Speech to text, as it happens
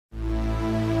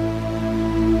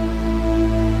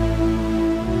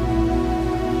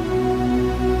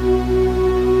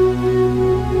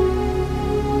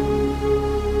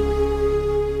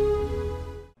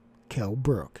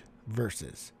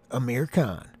versus Amir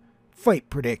Khan. Fight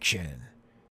prediction.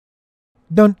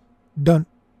 Dun, dun,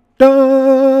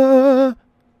 dun.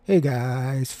 Hey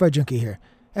guys, Fight Junkie here.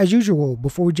 As usual,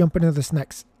 before we jump into this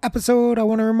next episode, I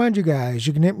want to remind you guys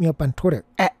you can hit me up on Twitter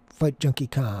at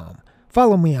FightJunkieCom.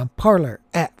 Follow me on Parler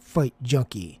at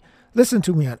FightJunkie. Listen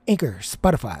to me on Anchor,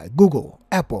 Spotify, Google,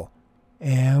 Apple,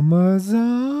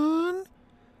 Amazon.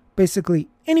 Basically,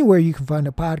 anywhere you can find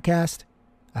a podcast,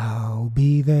 I'll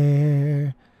be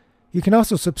there. You can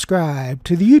also subscribe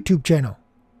to the YouTube channel.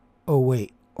 Oh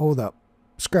wait, hold up.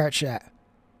 Scratch that.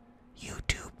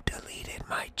 YouTube deleted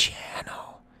my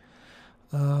channel.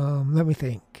 Let me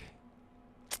think.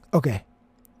 Okay,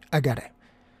 I got it.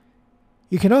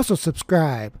 You can also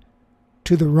subscribe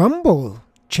to the Rumble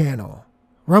channel.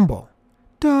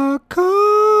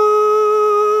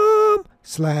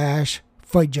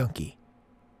 Rumble.com/FightJunkie.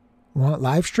 Want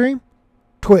live stream?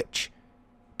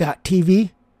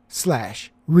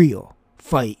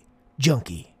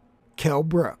 Twitch.tv/RealFightJunkie. Kell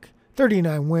Brook,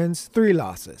 39 wins, 3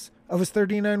 losses. Of his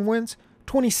 39 wins,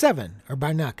 27 are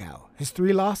by knockout. His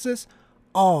 3 losses,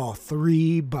 all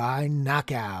 3 by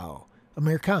knockout.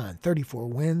 Amir Khan, 34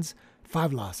 wins,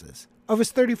 5 losses. Of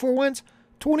his 34 wins,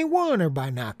 21 are by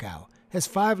knockout. His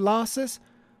 5 losses,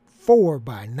 4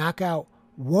 by knockout,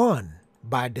 1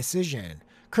 by decision.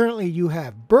 Currently, you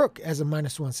have Brook as a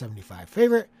 -175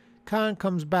 favorite. Khan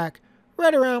comes back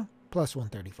right around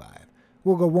 +135.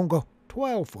 We'll go, won't go,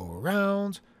 12 4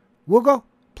 rounds. We'll go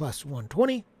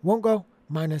 +120. Won't go,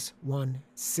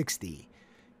 -160.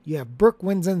 You have Brook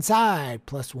wins inside,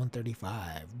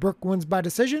 +135. Brook wins by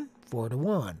decision,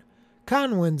 4-1.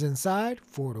 Khan wins inside,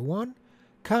 4-1.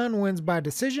 Khan wins by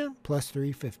decision,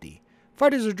 +350.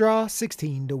 Fighters a draw,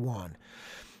 16-1.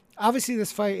 Obviously,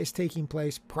 this fight is taking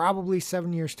place probably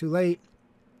 7 years too late.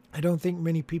 I don't think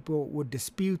many people would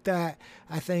dispute that.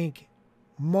 I think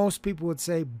most people would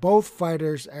say both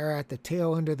fighters are at the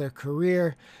tail end of their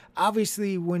career.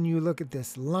 Obviously, when you look at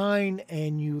this line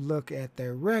and you look at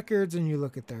their records and you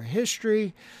look at their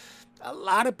history, a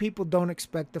lot of people don't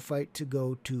expect the fight to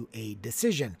go to a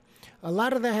decision. A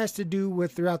lot of that has to do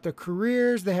with throughout their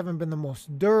careers, they haven't been the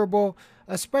most durable,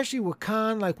 especially with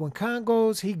Khan. Like when Khan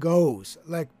goes, he goes.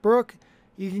 Like Brook,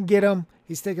 you can get him.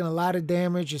 He's taking a lot of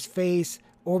damage, his face,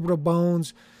 orbital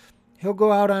bones. He'll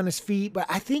go out on his feet, but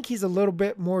I think he's a little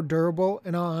bit more durable,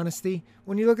 in all honesty.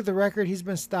 When you look at the record, he's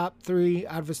been stopped 3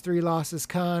 out of his 3 losses.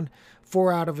 Khan,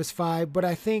 4 out of his 5. But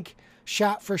I think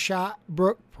shot for shot,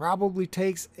 Brook probably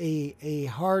takes a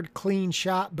hard, clean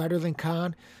shot better than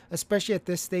Khan, especially at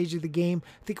this stage of the game.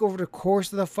 I think over the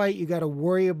course of the fight, you got to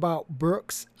worry about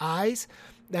Brook's eyes.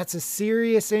 That's a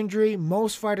serious injury.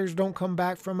 Most fighters don't come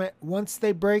back from it. Once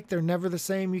they break, they're never the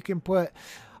same. You can put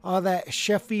all that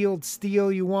Sheffield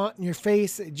steel you want in your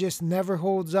face. It just never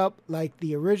holds up like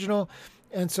the original.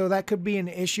 And so that could be an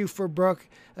issue for Brook,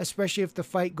 especially if the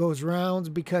fight goes rounds,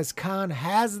 because Khan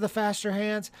has the faster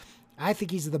hands. I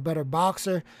think he's the better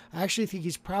boxer. I actually think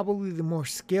he's probably the more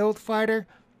skilled fighter.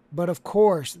 But of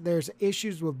course, there's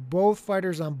issues with both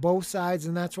fighters on both sides,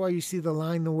 and that's why you see the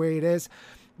line the way it is.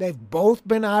 They've both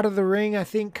been out of the ring. I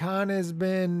think Khan has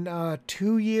been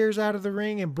 2 years out of the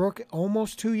ring and Brook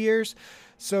almost 2 years.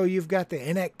 So you've got the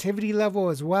inactivity level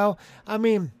as well. I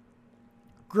mean,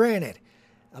 granted,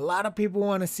 a lot of people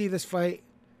want to see this fight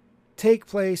take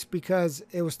place because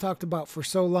it was talked about for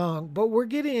so long, but we're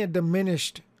getting a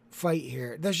diminished fight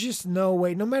here. There's just no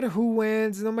way, no matter who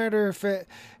wins, no matter if it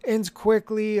ends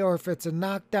quickly or if it's a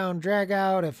knockdown drag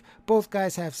out, if both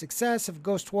guys have success, if it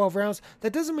goes 12 rounds,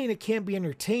 that doesn't mean it can't be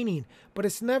entertaining, but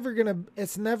it's never gonna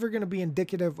be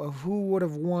indicative of who would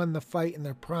have won the fight in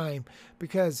their prime,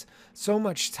 because so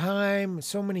much time,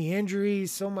 so many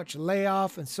injuries, so much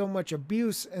layoff, and so much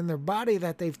abuse in their body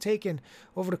that they've taken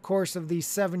over the course of these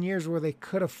 7 years where they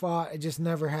could have fought. It just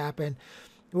never happened.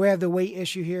 We have the weight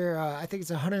issue here. I think it's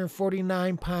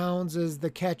 149 pounds is the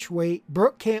catch weight.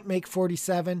 Brook can't make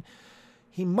 47.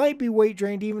 He might be weight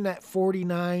drained even at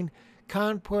 49.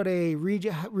 Khan put a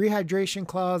rehydration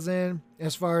clause in,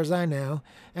 as far as I know.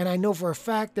 And I know for a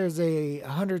fact there's a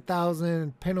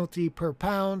 100,000 penalty per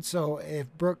pound. So if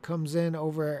Brook comes in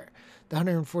over the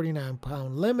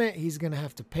 149-pound limit, he's going to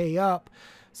have to pay up.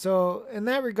 So in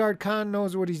that regard, Khan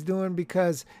knows what he's doing,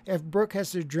 because if Brook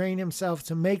has to drain himself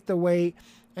to make the weight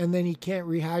and then he can't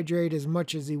rehydrate as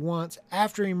much as he wants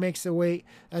after he makes the weight,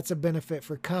 that's a benefit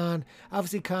for Khan.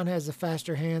 Obviously, Khan has the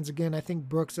faster hands. Again, I think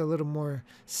Brook's a little more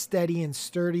steady and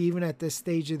sturdy even at this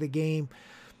stage of the game.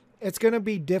 It's going to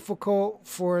be difficult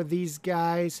for these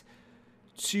guys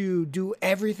to do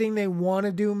everything they want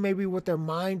to do, maybe what their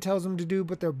mind tells them to do,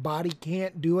 but their body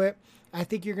can't do it. I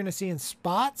think you're going to see in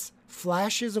spots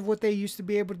flashes of what they used to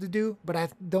be able to do, but I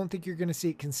don't think you're going to see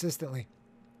it consistently.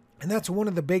 And that's one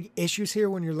of the big issues here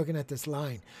when you're looking at this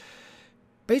line.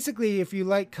 Basically, if you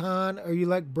like Khan or you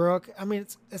like Brook, I mean,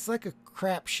 it's like a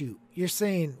crapshoot. You're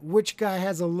saying which guy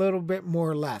has a little bit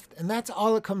more left. And that's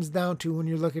all it comes down to when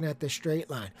you're looking at the straight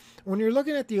line. When you're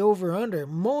looking at the over-under,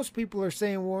 most people are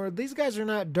saying, well, these guys are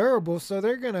not durable, so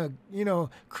they're going to,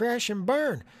 crash and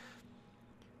burn.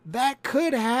 That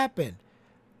could happen.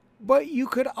 But you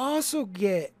could also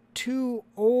get two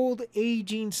old,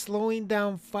 aging, slowing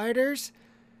down fighters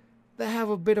that have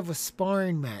a bit of a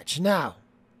sparring match. Now,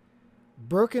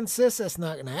 Brook insists that's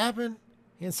not going to happen.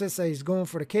 He insists that he's going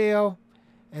for the KO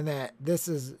and that this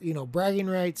is, bragging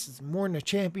rights. It's more than a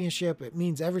championship. It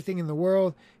means everything in the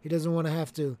world. He doesn't want to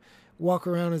have to walk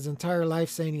around his entire life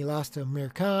saying he lost to Amir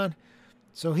Khan.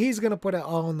 So he's going to put it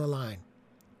all on the line.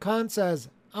 Khan says,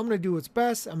 I'm going to do what's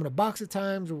best. I'm going to box at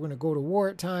times. We're going to go to war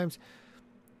at times.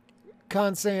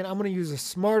 Khan's saying, I'm going to use a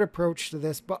smart approach to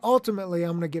this, but ultimately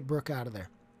I'm going to get Brook out of there.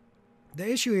 The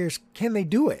issue here is, can they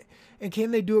do it? And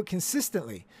can they do it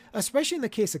consistently? Especially in the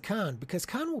case of Khan, because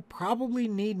Khan will probably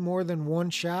need more than one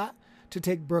shot to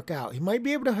take Brook out. He might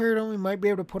be able to hurt him. He might be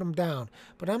able to put him down.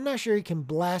 But I'm not sure he can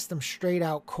blast him straight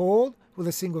out cold with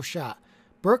a single shot.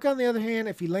 Brook, on the other hand,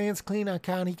 if he lands clean on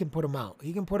Khan, he can put him out.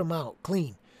 He can put him out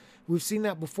clean. We've seen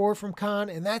that before from Khan,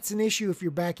 and that's an issue if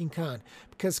you're backing Khan,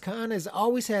 because Khan has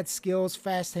always had skills,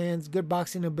 fast hands, good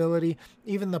boxing ability,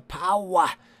 even the power.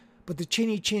 But the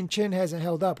chinny chin hasn't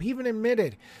held up. He even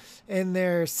admitted in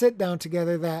their sit down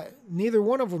together that neither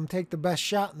one of them take the best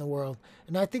shot in the world.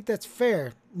 And I think that's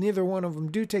fair. Neither one of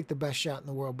them do take the best shot in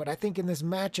the world. But I think in this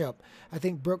matchup, I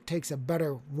think Brook takes a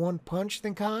better one punch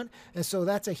than Khan. And so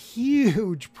that's a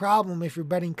huge problem if you're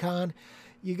betting Khan.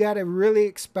 You got to really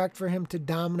expect for him to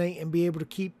dominate and be able to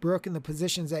keep Brook in the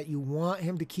positions that you want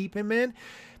him to keep him in,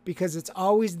 because it's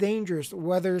always dangerous,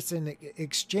 whether it's an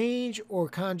exchange or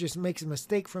Khan just makes a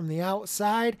mistake from the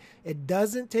outside. It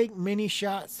doesn't take many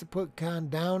shots to put Khan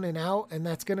down and out, and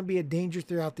that's going to be a danger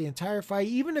throughout the entire fight,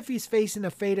 even if he's facing a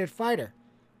faded fighter.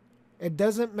 It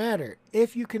doesn't matter.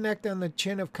 If you connect on the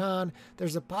chin of Khan,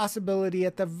 there's a possibility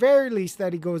at the very least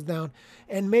that he goes down,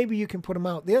 and maybe you can put him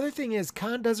out. The other thing is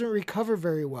Khan doesn't recover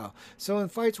very well. So in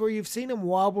fights where you've seen him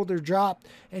wobbled or dropped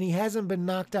and he hasn't been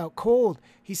knocked out cold,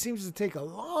 he seems to take a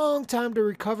long time to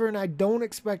recover, and I don't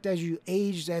expect as you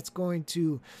age that's going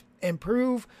to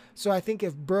improve. So I think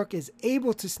if Brook is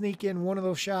able to sneak in one of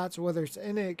those shots, whether it's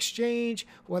in an exchange,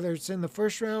 whether it's in the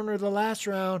first round or the last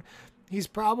round, he's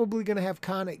probably going to have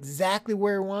Khan exactly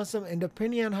where he wants him. And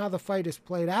depending on how the fight is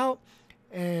played out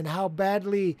and how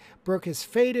badly Brook has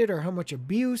faded or how much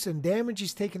abuse and damage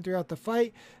he's taken throughout the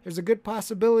fight, there's a good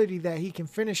possibility that he can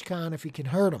finish Khan if he can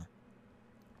hurt him.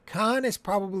 Khan is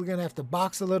probably going to have to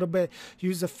box a little bit,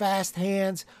 use the fast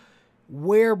hands,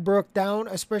 wear Brook down,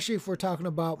 especially if we're talking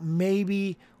about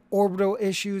maybe orbital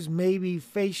issues, maybe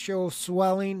facial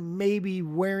swelling, maybe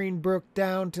wearing Brook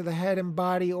down to the head and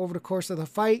body over the course of the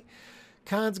fight.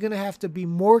 Khan's going to have to be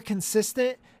more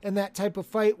consistent in that type of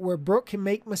fight where Brook can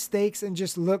make mistakes and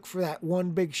just look for that one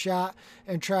big shot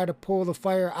and try to pull the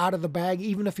fire out of the bag,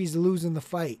 even if he's losing the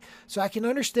fight. So I can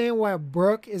understand why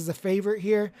Brook is the favorite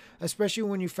here, especially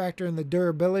when you factor in the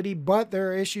durability, but there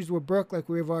are issues with Brook like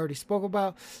we've already spoke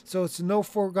about. So it's no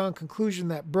foregone conclusion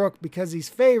that Brook, because he's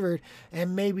favored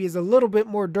and maybe is a little bit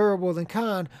more durable than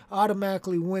Khan,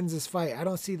 automatically wins this fight. I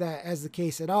don't see that as the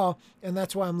case at all, and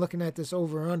that's why I'm looking at this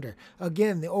over-under.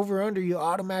 Again, the over-under, you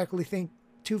automatically think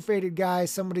two faded guys,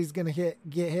 somebody's going to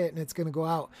get hit and it's going to go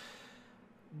out.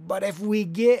 But if we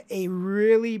get a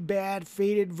really bad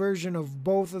faded version of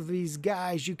both of these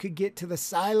guys, you could get to the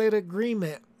silent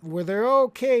agreement where they're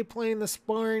okay playing the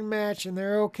sparring match and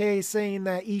they're okay saying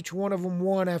that each one of them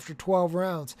won after 12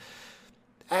 rounds.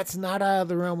 That's not out of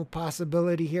the realm of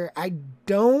possibility here. I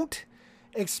don't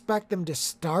expect them to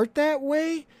start that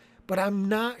way, but I'm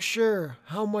not sure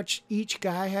how much each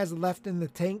guy has left in the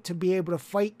tank to be able to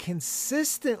fight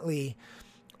consistently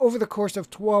over the course of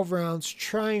 12 rounds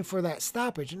trying for that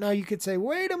stoppage. Now you could say,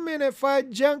 wait a minute,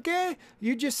 Fight Junkie.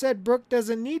 You just said Brook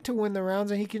doesn't need to win the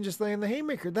rounds and he can just land the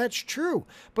haymaker. That's true.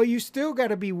 But you still got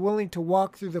to be willing to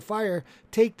walk through the fire,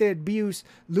 take the abuse,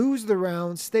 lose the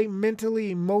rounds, stay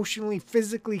mentally, emotionally,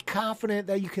 physically confident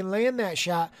that you can land that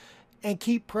shot and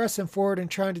keep pressing forward and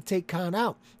trying to take Khan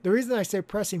out. The reason I say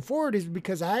pressing forward is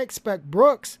because I expect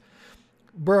Brook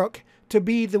to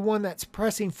be the one that's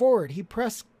pressing forward. He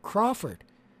pressed Crawford.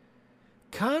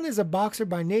 Khan is a boxer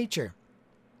by nature.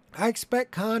 I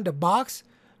expect Khan to box,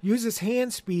 use his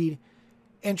hand speed,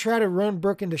 and try to run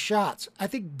Brook into shots. I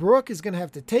think Brook is going to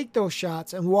have to take those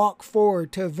shots and walk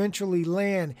forward to eventually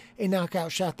land a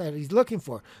knockout shot that he's looking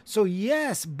for. So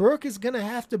yes, Brook is going to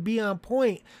have to be on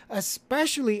point,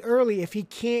 especially early if he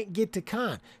can't get to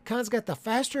Khan. Khan's got the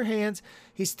faster hands.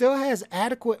 He still has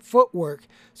adequate footwork.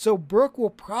 So Brook will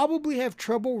probably have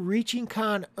trouble reaching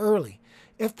Khan early.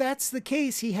 If that's the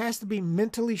case, he has to be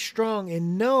mentally strong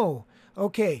and know,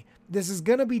 okay, this is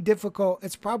going to be difficult.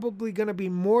 It's probably going to be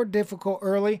more difficult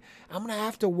early. I'm going to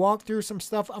have to walk through some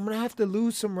stuff. I'm going to have to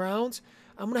lose some rounds.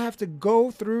 I'm going to have to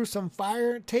go through some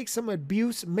fire, take some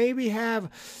abuse, maybe have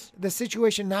the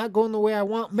situation not going the way I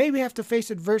want, maybe have to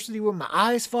face adversity with my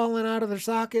eyes falling out of their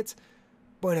sockets.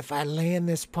 But if I land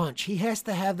this punch, he has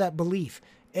to have that belief.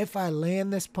 If I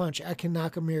land this punch, I can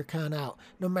knock Amir Khan out,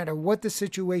 no matter what the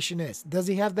situation is. Does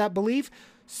he have that belief?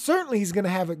 Certainly he's going to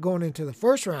have it going into the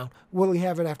first round. Will he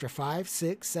have it after 5,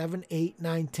 6, 7, 8,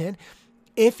 9, 10?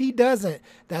 If he doesn't,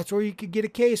 that's where you could get a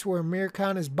case where Amir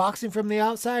Khan is boxing from the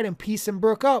outside and piecing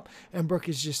Brook up, and Brook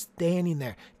is just standing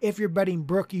there. If you're betting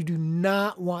Brook, you do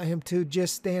not want him to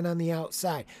just stand on the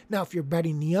outside. Now, if you're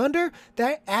betting the under,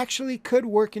 that actually could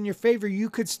work in your favor. You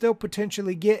could still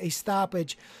potentially get a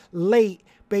stoppage late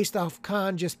based off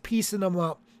Khan just piecing them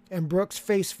up and Brook's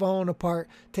face falling apart,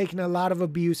 taking a lot of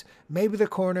abuse. Maybe the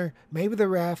corner, maybe the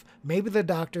ref, maybe the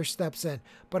doctor steps in.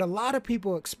 But a lot of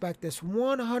people expect this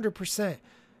 100%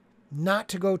 not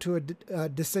to go to a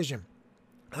decision.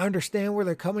 I understand where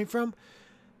they're coming from,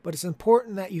 but it's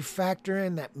important that you factor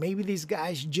in that maybe these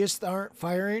guys just aren't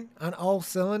firing on all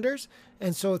cylinders,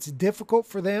 and so it's difficult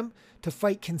for them to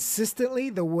fight consistently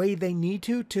the way they need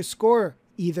to score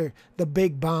either the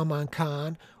big bomb on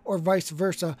Khan or vice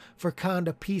versa for Khan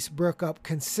to piece Brook up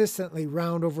consistently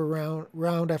round over round,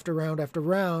 round after round after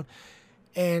round,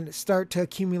 and start to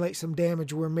accumulate some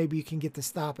damage where maybe you can get the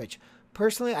stoppage.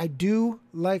 Personally, I do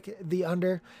like the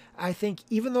under. I think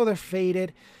even though they're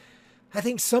faded, I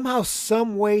think somehow,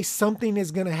 some way, something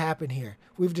is going to happen here.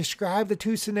 We've described the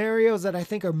two scenarios that I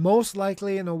think are most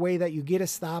likely in a way that you get a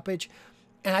stoppage,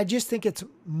 and I just think it's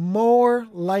more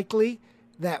likely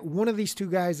that one of these two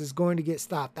guys is going to get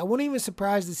stopped. I wouldn't even be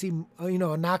surprised to see, a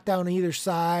knockdown on either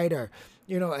side, or,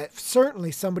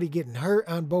 certainly somebody getting hurt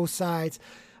on both sides.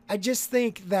 I just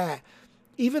think that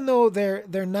even though they're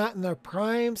not in their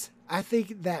primes, I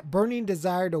think that burning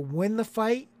desire to win the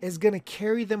fight is going to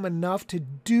carry them enough to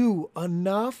do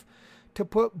enough to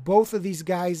put both of these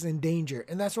guys in danger.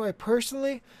 And that's why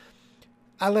personally,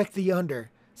 I like the under,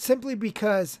 simply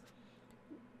because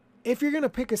if you're going to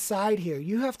pick a side here,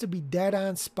 you have to be dead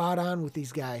on, spot on with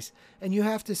these guys. And you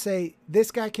have to say,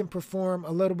 this guy can perform a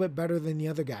little bit better than the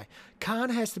other guy. Khan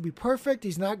has to be perfect.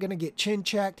 He's not going to get chin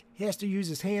checked. He has to use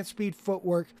his hand speed,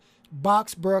 footwork,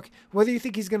 box Brook. Whether you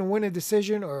think he's going to win a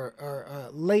decision or a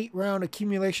late round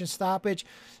accumulation stoppage,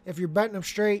 if you're betting him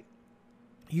straight,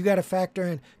 you got to factor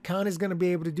in Khan is going to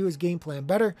be able to do his game plan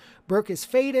better. Brook is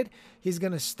faded. He's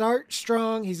going to start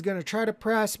strong. He's going to try to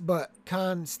press, but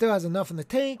Khan still has enough in the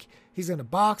tank. He's going to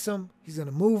box him. He's going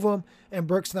to move him, and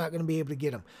Brook's not going to be able to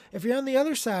get him. If you're on the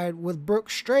other side with Brook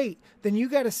straight, then you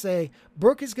got to say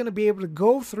Brook is going to be able to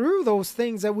go through those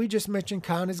things that we just mentioned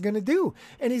Khan is going to do,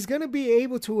 and he's going to be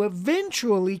able to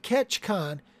eventually catch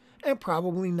Khan and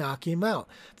probably knock him out.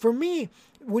 For me,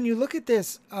 when you look at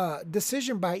this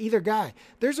decision by either guy,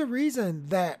 there's a reason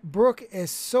that Brook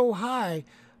is so high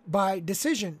by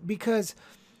decision, because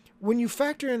when you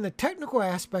factor in the technical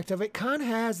aspect of it, Khan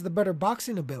has the better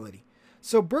boxing ability.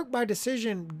 So Brook by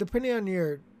decision, depending on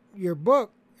your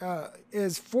book,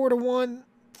 is 4-1,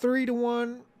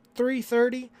 3-1,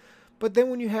 330. But then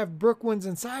when you have Brook wins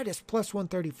inside, it's plus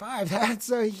 135.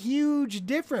 That's a huge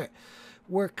difference.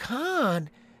 Where Khan,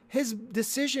 his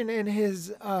decision and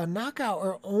his knockout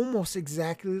are almost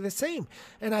exactly the same.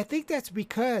 And I think that's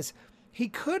because he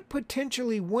could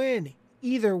potentially win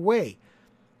either way.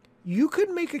 You could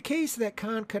make a case that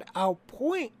Khan could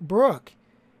outpoint Brook,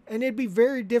 and it'd be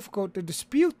very difficult to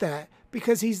dispute that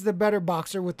because he's the better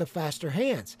boxer with the faster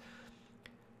hands.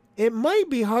 It might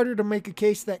be harder to make a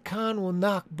case that Khan will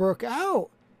knock Brook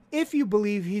out if you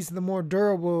believe he's the more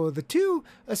durable of the two,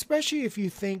 especially if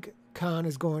you think Khan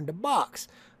is going to box.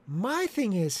 My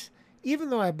thing is,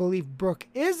 even though I believe Brook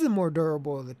is the more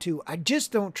durable of the two, I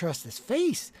just don't trust his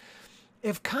face.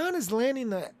 If Khan is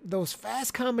landing those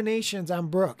fast combinations on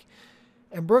Brook,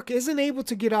 and Brook isn't able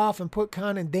to get off and put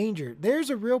Khan in danger,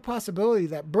 there's a real possibility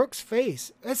that Brook's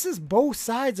face, this is both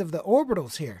sides of the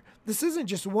orbitals here. This isn't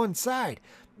just one side.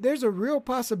 There's a real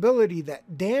possibility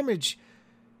that damage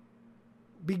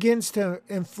begins to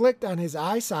inflict on his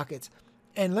eye sockets.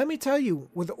 And let me tell you,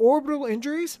 with orbital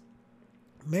injuries,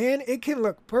 man, it can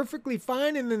look perfectly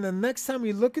fine. And then the next time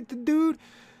you look at the dude,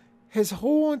 his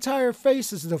whole entire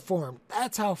face is deformed.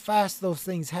 That's how fast those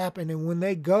things happen. And when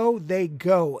they go, they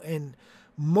go. And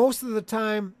most of the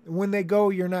time, when they go,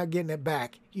 you're not getting it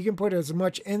back. You can put as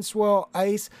much N-Swell,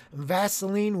 ice,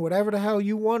 Vaseline, whatever the hell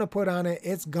you want to put on it.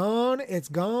 It's gone. It's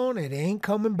gone. It ain't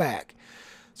coming back.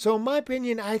 So in my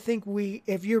opinion, I think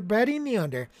if you're betting the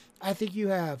under, I think you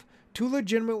have two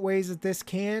legitimate ways that this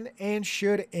can and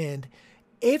should end.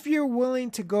 If you're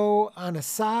willing to go on a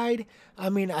side, I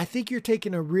mean, I think you're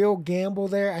taking a real gamble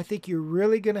there. I think you're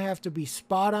really going to have to be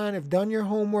spot on, have done your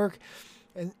homework.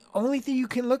 And only thing you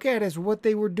can look at is what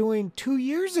they were doing 2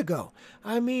 years ago.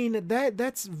 I mean,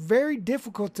 that's very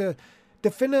difficult to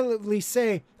definitively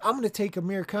say, I'm going to take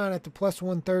Amir Khan at the plus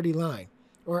 130 line.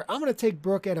 Or I'm going to take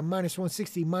Brook at a minus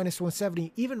 160, minus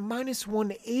 170, even minus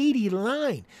 180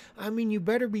 line. I mean, you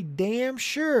better be damn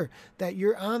sure that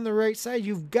you're on the right side.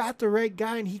 You've got the right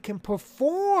guy and he can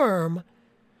perform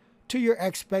to your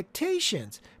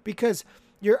expectations. Because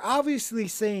you're obviously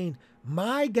saying,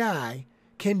 my guy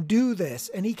can do this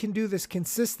and he can do this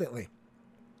consistently.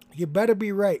 You better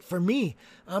be right. For me,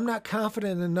 I'm not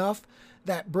confident enough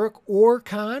that Brook or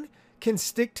Khan can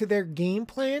stick to their game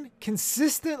plan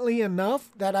consistently enough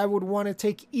that I would want to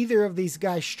take either of these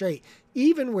guys straight.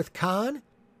 Even with Khan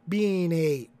being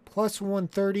a plus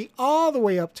 130 all the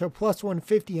way up to a plus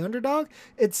 150 underdog,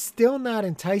 it's still not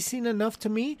enticing enough to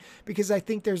me because I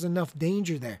think there's enough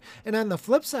danger there. And on the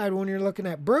flip side, when you're looking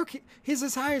at Brook, he's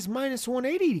as high as minus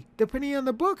 180 depending on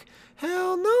the book.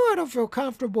 Hell no, I don't feel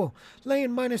comfortable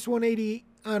laying minus 180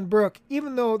 on Brook,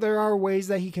 even though there are ways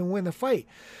that he can win the fight.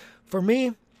 For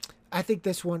me, I think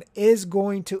this one is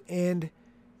going to end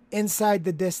inside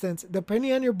the distance.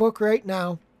 Depending on your book right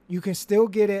now, you can still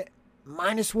get it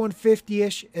minus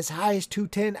 150-ish, as high as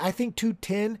 210. I think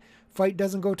 210, fight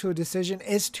doesn't go to a decision,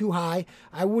 is too high.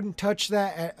 I wouldn't touch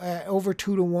that at over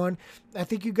 2-1. I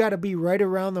think you got to be right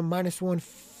around the minus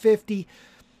 150.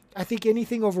 I think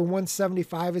anything over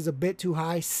 175 is a bit too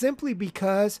high, simply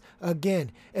because,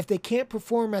 again, if they can't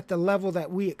perform at the level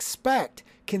that we expect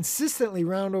consistently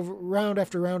round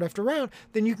after round,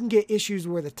 then you can get issues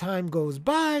where the time goes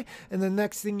by, and the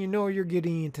next thing you know, you're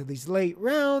getting into these late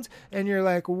rounds, and you're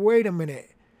like, wait a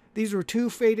minute. These were two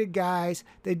faded guys.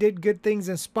 They did good things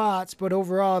in spots, but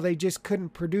overall they just couldn't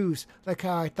produce like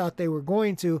how I thought they were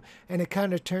going to, and it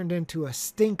kind of turned into a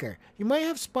stinker. You might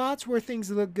have spots where things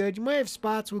look good. You might have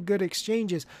spots with good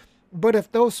exchanges, but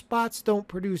if those spots don't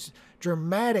produce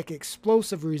dramatic,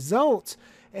 explosive results,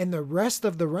 and the rest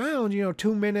of the round,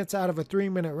 2 minutes out of a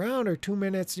 3-minute round, or 2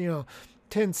 minutes,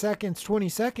 10 seconds, 20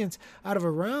 seconds out of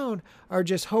a round are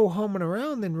just ho-humming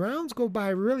around, then rounds go by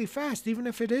really fast, even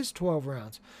if it is 12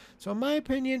 rounds. So in my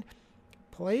opinion,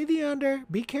 play the under.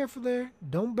 Be careful there.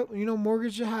 Don't,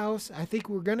 mortgage the house. I think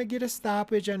we're going to get a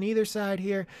stoppage on either side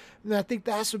here, and I think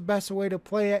that's the best way to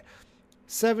play it.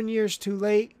 7 years too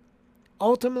late.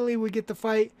 Ultimately, we get the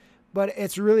fight, but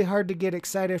it's really hard to get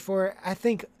excited for it. I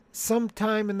think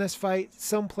sometime in this fight,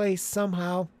 someplace,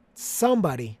 somehow,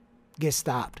 somebody get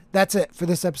stopped. That's it for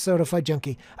this episode of Fight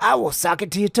Junkie. I will sock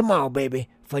it to you tomorrow, baby.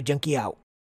 Fight Junkie out.